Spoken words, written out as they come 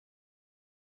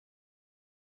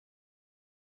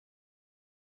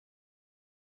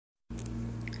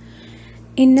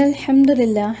إن الحمد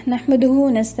لله نحمده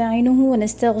ونستعينه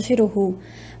ونستغفره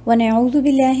ونعوذ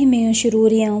بالله من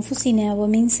شرور أنفسنا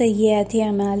ومن سيئات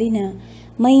أعمالنا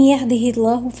من يهده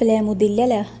الله فلا مضل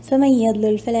له فمن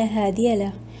يضلل فلا هادي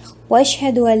له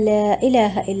وأشهد أن لا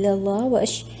إله إلا الله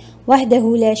وحده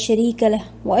لا شريك له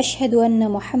وأشهد أن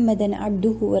محمدا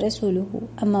عبده ورسوله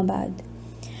أما بعد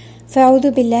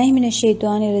فأعوذ بالله من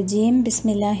الشيطان الرجيم بسم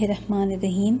الله الرحمن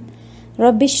الرحيم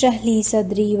رب اشرح لي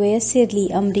صدري ويسر لي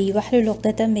أمري واحلل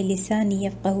عقدة من لساني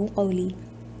يفقهوا قولي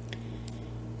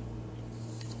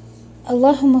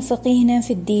اللهم فقهنا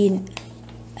في الدين.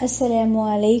 السلام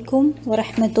عليكم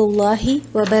ورحمة الله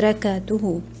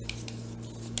وبركاته.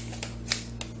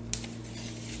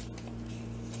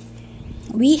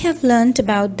 We have learnt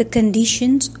about the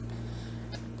conditions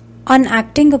on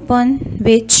acting upon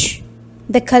which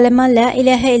the kalma La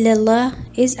ilaha illallah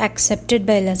is accepted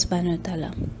by Allah subhanahu wa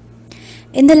ta'ala.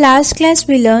 In the last class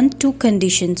we learned two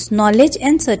conditions, knowledge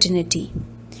and certainty.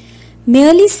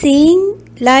 Merely saying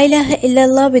La ilaha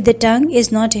illallah with the tongue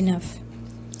is not enough.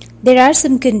 There are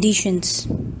some conditions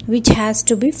which has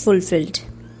to be fulfilled.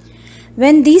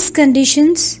 When these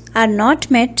conditions are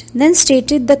not met, then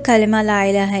stating the kalma La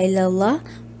ilaha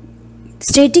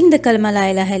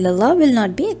illallah will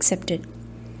not be accepted.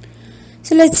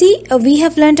 So let's see, we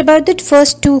have learnt about the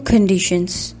first two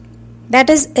conditions. That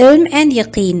is ilm and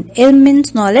yaqeen. Ilm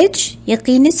means knowledge,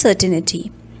 yaqeen is certainty.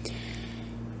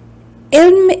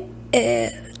 Ilm,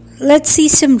 let's see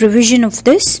some revision of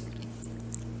this.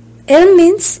 Ilm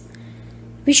means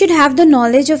we should have the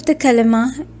knowledge of the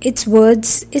kalima, its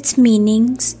words, its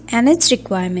meanings and its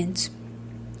requirements.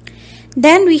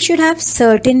 Then we should have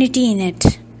certainty in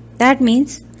it. That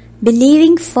means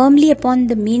believing firmly upon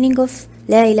the meaning of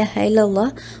La ilaha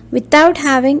illallah without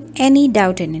having any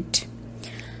doubt in it.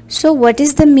 So what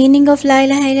is the meaning of La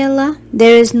ilaha illallah?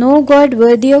 There is no God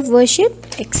worthy of worship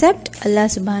except Allah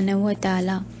subhanahu wa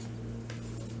ta'ala.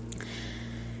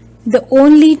 The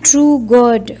only true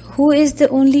God. Who is the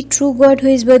only true God who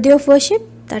is worthy of worship?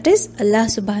 That is Allah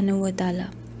subhanahu wa ta'ala.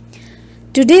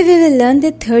 Today we will learn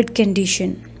the third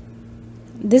condition.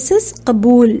 This is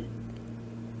qabool,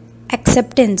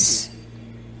 acceptance.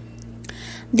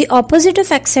 The opposite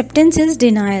of acceptance is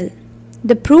denial.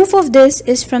 The proof of this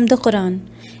is from the Quran.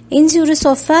 In Surah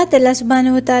Safat, Allah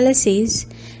subhanahu wa ta'ala says,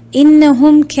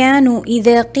 إِنَّهُمْ كَانُوا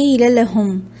إِذَا قِيلَ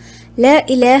لَهُمْ لَا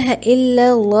إِلَهَ إِلَّا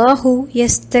اللَّهُ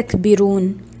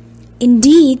يَسْتَكْبِرُونَ.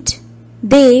 Indeed,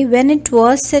 they, when it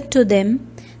was said to them,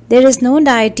 there is no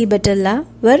deity but Allah,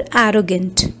 were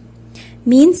arrogant.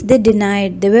 Means they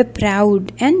denied, they were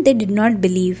proud and they did not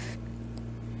believe.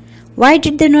 Why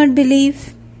did they not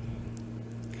believe?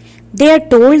 They are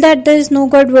told that there is no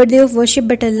God worthy of worship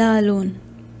but Allah alone.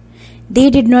 They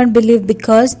did not believe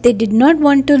because they did not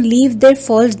want to leave their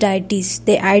false deities,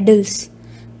 their idols.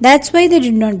 That's why they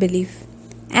did not believe.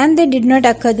 And they did not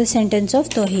occur the sentence of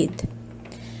Tawheed.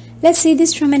 Let's see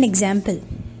this from an example.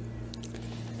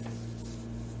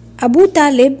 Abu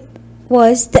Talib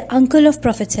was the uncle of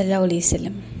Prophet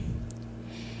ﷺ.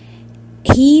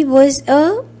 He was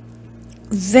a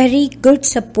very good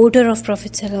supporter of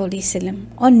Prophet ﷺ.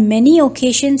 On many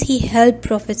occasions he helped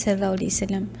Prophet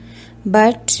ﷺ.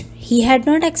 But he had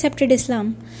not accepted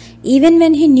Islam. Even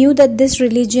when he knew that this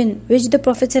religion which the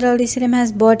Prophet ﷺ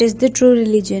has brought is the true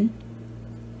religion,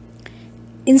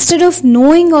 instead of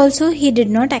knowing also he did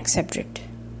not accept it.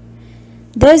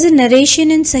 There is a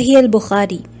narration in Sahih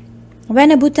al-Bukhari.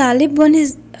 When Abu Talib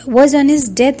was on his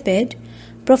deathbed,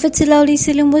 Prophet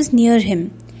ﷺ was near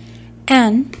him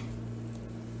and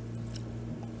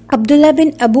Abdullah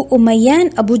bin Abu Umayyah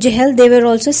and Abu Jahl, they were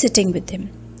also sitting with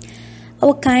him.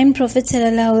 Our kind Prophet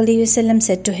ﷺ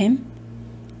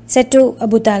said to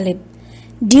Abu Talib,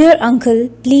 "Dear uncle,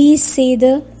 please say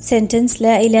the sentence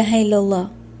La ilaha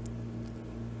illallah."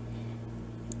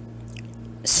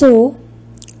 So,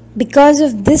 because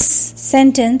of this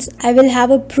sentence, I will have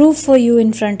a proof for you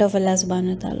in front of Allah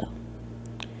subhanahu wa ta'ala.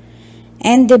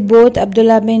 And they both,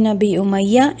 Abdullah bin Abi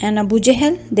Umayyah and Abu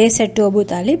Jahl, they said to Abu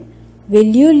Talib,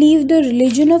 "Will you leave the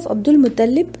religion of Abdul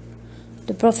Muttalib?"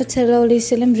 The Prophet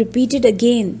ﷺ repeated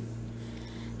again.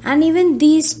 And even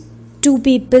these two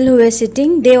people who were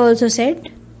sitting, they also said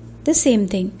the same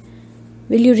thing.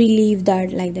 Will you leave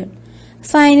that like that?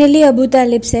 Finally, Abu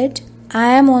Talib said, "I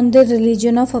am on the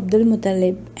religion of Abdul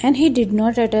Muttalib." And he did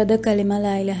not utter the kalima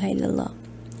La ilaha illallah.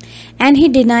 And he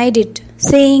denied it,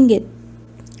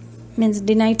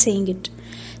 denied saying it.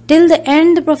 Till the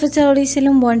end, the Prophet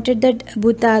ﷺ wanted that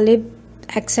Abu Talib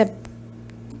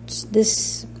accepts this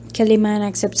kalima and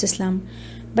accepts Islam.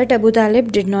 But Abu Talib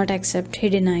did not accept, he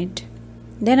denied.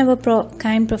 Then our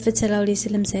kind Prophet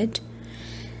ﷺ said,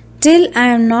 Till I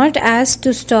am not asked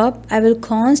to stop, I will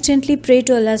constantly pray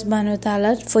to Allah subhanahu wa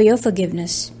ta'ala for your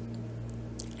forgiveness.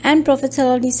 And Prophet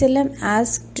ﷺ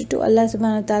asked to Allah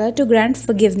subhanahu wa ta'ala to grant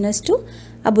forgiveness to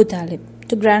Abu Talib,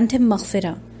 to grant him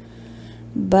maghfirah.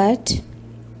 But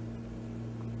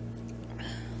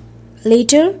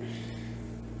later,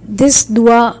 this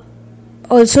dua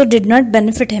also did not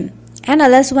benefit him. And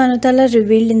Allah subhanahu wa ta'ala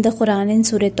revealed in the Quran in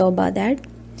Surah Tawbah that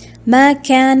مَا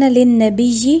كَانَ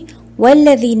لِلنَّبِيِّ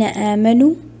وَالَّذِينَ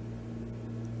آمَنُوا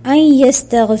أَن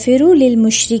يَسْتَغْفِرُوا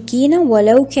لِلْمُشْرِكِينَ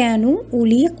وَلَوْ كَانُوا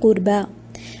أُولِي قُرْبَى.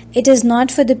 It is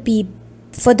not for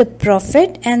the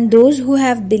Prophet and those who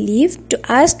have believed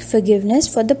to ask forgiveness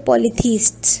for the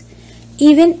polytheists,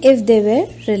 even if they were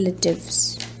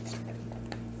relatives.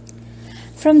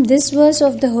 From this verse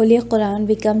of the Holy Quran,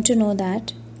 we come to know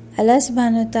that Allah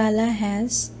subhanahu wa ta'ala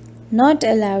has not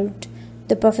allowed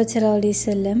the Prophet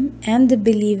ﷺ and the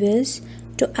believers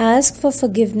to ask for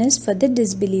forgiveness for the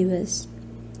disbelievers.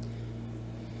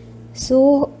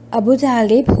 So Abu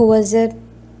Talib, who was a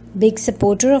big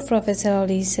supporter of Prophet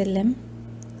ﷺ,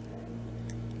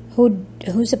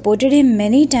 who supported him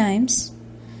many times,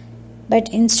 but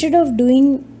instead of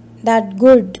doing that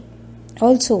good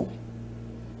also,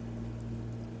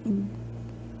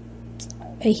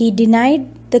 he denied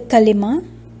the Kalma.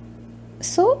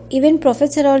 So even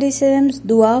Prophet ﷺ's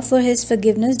dua for his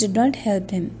forgiveness did not help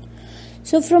him.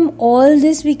 So from all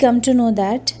this we come to know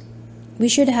that we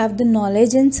should have the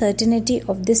knowledge and certainty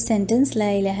of this sentence La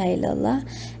ilaha illallah,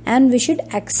 and we should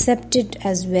accept it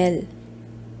as well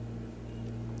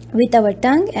with our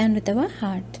tongue and with our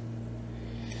heart.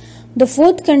 The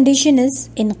fourth condition is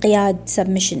inqiyad,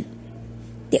 submission.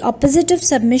 The opposite of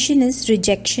submission is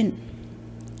rejection.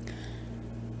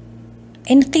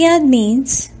 Inqiyad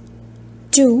means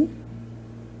to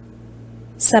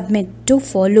submit, to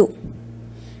follow.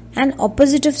 And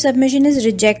opposite of submission is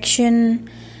rejection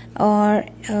or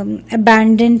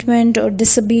abandonment or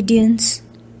disobedience.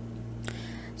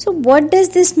 So what does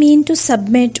this mean, to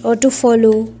submit or to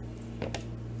follow?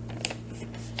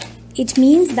 It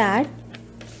means that,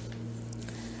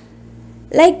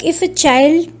 like if a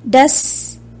child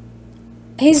does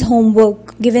his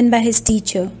homework given by his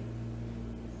teacher,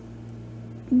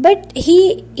 but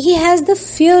he has the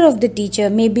fear of the teacher.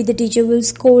 Maybe the teacher will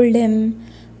scold him,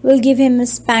 will give him a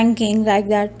spanking, like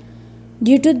that.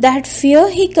 Due to that fear,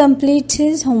 he completes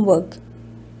his homework.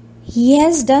 He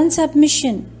has done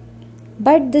submission.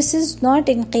 But this is not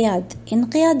inqiyad.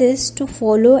 Inqiyad is to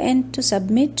follow and to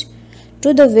submit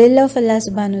to the will of Allah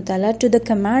subhanahu wa ta'ala, to the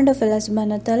command of Allah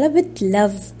subhanahu wa ta'ala with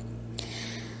love.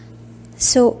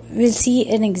 So we'll see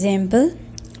an example.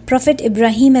 Prophet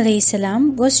Ibrahim alayhi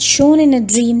salam was shown in a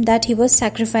dream that he was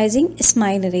sacrificing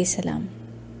Ismail alayhi salam,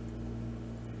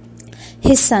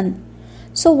 his son.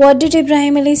 So what did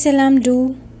Ibrahim alayhi salam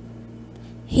do?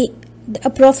 A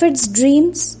prophet's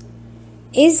dreams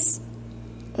is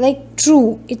like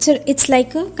true. It's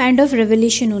like a kind of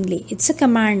revelation only. It's a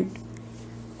command.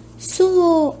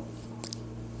 So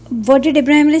what did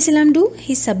Ibrahim alayhi salam do?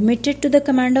 He submitted to the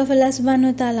command of Allah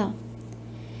subhanahu wa ta'ala.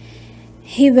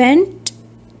 He went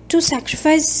to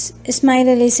sacrifice Ismail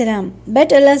alayhi salam,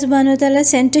 but Allah subhanahu wa ta'ala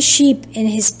sent a sheep in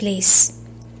his place.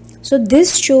 So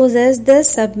this shows us the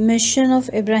submission of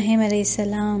Ibrahim alayhi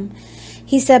salam.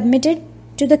 He submitted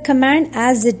to the command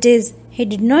as it is. He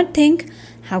did not think,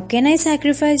 how can I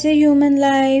sacrifice a human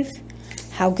life?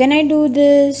 How can I do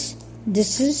this?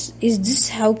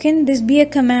 How can this be a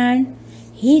command?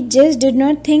 He just did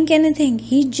not think anything.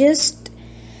 He just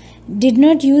did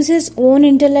not use his own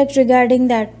intellect regarding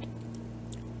that.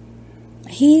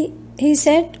 He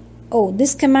said, oh,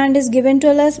 this command is given by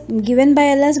Allah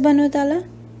subhanahu wa ta'ala,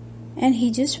 and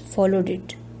he just followed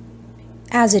it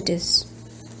as it is.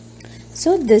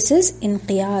 So this is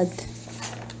inqiyad.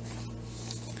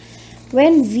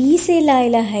 When we say La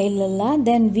ilaha illallah,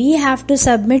 then we have to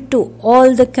submit to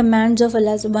all the commands of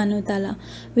Allah subhanahu wa ta'ala.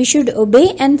 We should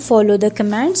obey and follow the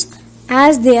commands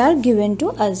as they are given to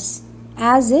us,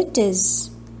 as it is.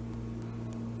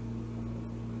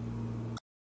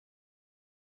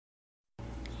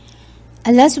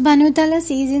 Allah subhanahu wa ta'ala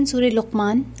says in Surah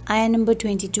Luqman, ayah number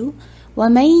 22,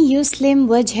 وَمَن يُسْلِمْ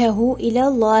وَجْهَهُ إِلَى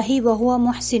اللَّهِ وَهُوَ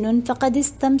مُحْسِنٌ فَقَدِ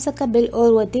اسْتَمْسَكَ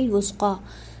بِالْعُرْوَةِ الْوُثْقَى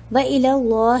وَإِلَى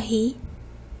اللَّهِ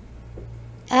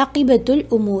عَاقِبَةُ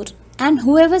الْأُمُورِ. And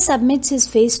whoever submits his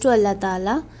face to Allah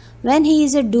Ta'ala when he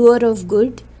is a doer of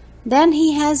good, then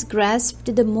he has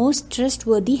grasped the most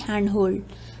trustworthy handhold,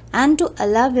 and to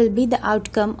Allah will be the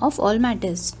outcome of all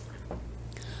matters.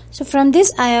 So from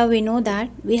this ayah we know that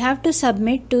we have to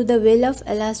submit to the will of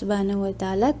Allah subhanahu wa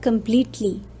ta'ala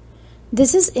completely.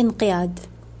 This is inqiyad.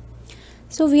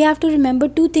 So we have to remember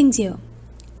two things here.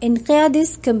 inqiyad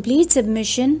is complete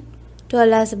submission to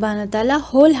Allah subhanahu wa ta'ala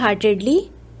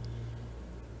wholeheartedly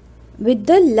with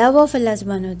the love of Allah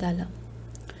subhanahu wa ta'ala.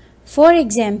 For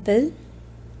example,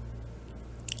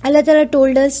 Allah ta'ala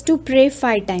told us to pray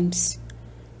 5 times.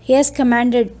 He has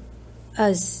commanded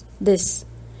us this.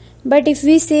 But if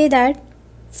we say that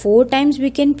 4 times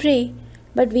we can pray,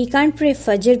 but we can't pray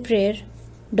Fajr prayer,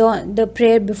 dawn, the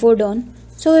prayer before dawn,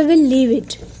 so we will leave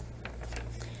it.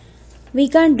 We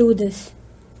can't do this.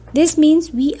 This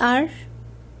means we are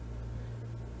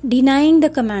denying the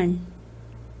command.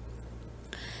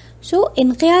 So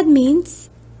inqiyad means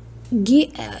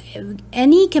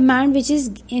any command which is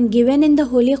given in the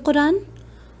Holy Quran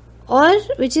or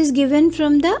which is given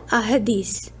from the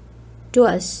ahadith to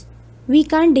us. We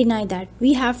can't deny that.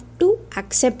 We have to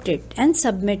accept it and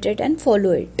submit it and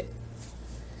follow it.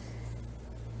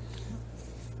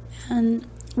 And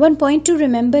one point to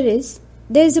remember is,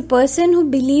 there is a person who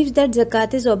believes that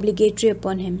zakat is obligatory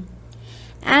upon him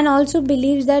and also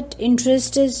believes that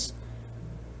interest is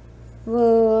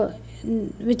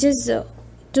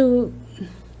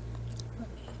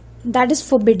that is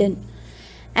forbidden,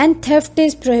 and theft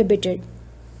is prohibited,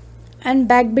 and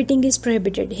backbiting is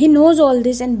prohibited. He knows all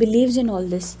this and believes in all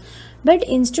this, but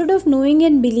instead of knowing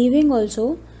and believing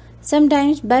also,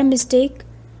 sometimes by mistake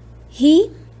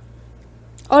he,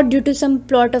 or due to some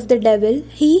plot of the devil,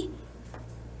 he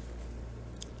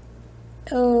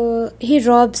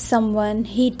robs someone,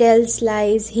 he tells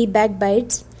lies, he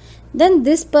backbites, then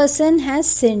this person has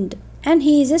sinned and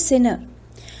he is a sinner.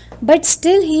 But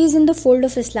still he is in the fold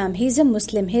of Islam. He is a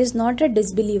Muslim. He is not a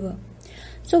disbeliever.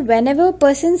 So whenever a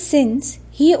person sins,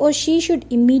 he or she should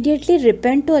immediately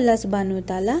repent to Allah subhanahu wa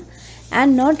ta'ala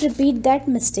and not repeat that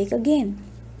mistake again.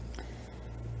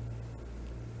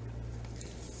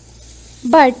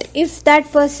 But if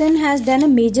that person has done a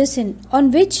major sin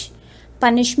on which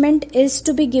punishment is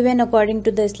to be given according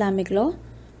to the Islamic law,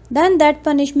 then that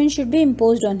punishment should be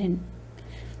imposed on him.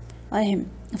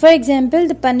 For example,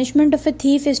 the punishment of a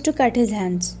thief is to cut his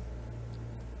hands.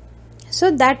 So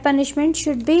that punishment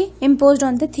should be imposed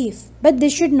on the thief. But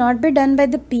this should not be done by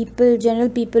the people, general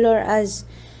people or us.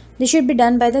 This should be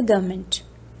done by the government.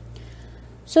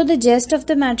 So the gist of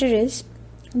the matter is,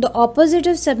 the opposite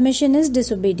of submission is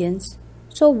disobedience.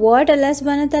 So what Allah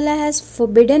subhanahu wa ta'ala has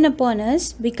forbidden upon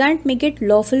us, we can't make it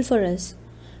lawful for us.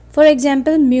 For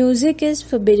example, music is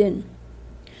forbidden.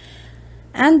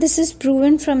 And this is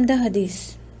proven from the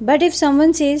hadith. But if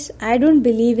someone says, I don't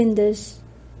believe in this,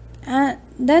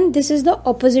 then this is the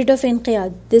opposite of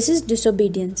inqiyad. This is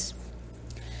disobedience.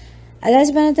 Allah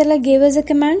subhanahu wa ta'ala gave us a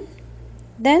command.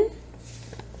 Then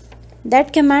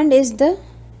that command is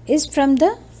from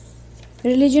the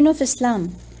religion of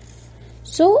Islam.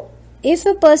 So if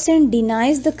a person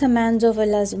denies the commands of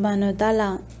Allah subhanahu wa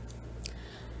ta'ala,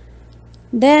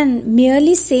 then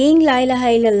merely saying La ilaha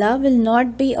illallah will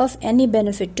not be of any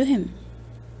benefit to him.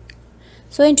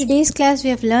 So in today's class we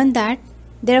have learned that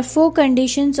there are 4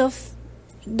 conditions of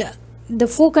the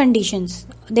 4 conditions.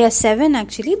 There are 7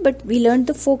 actually, but we learned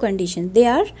the 4 conditions. They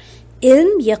are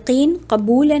ilm, yaqeen,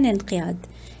 qabool and inqiyad.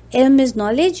 Ilm is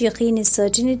knowledge, yaqeen is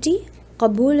certainty,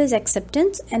 qabool is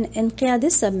acceptance and inqiyad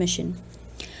is submission.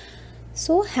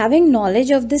 So having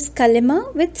knowledge of this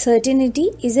kalima with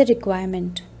certainty is a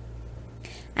requirement,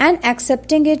 and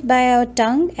accepting it by our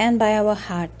tongue and by our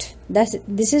heart,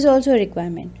 this is also a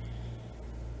requirement.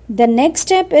 The next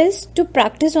step is to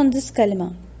practice on this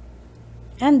kalima,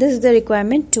 and this is the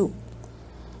requirement too.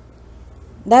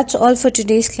 That's all for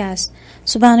today's class.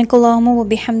 Subhanakallahumma wa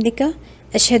bihamdika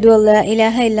ashhadu an la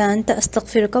ilaha illa anta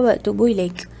astaghfiruka wa atubu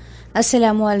ilaik.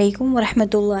 Assalamu alaikum wa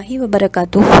rahmatullahi wa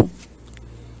barakatuh.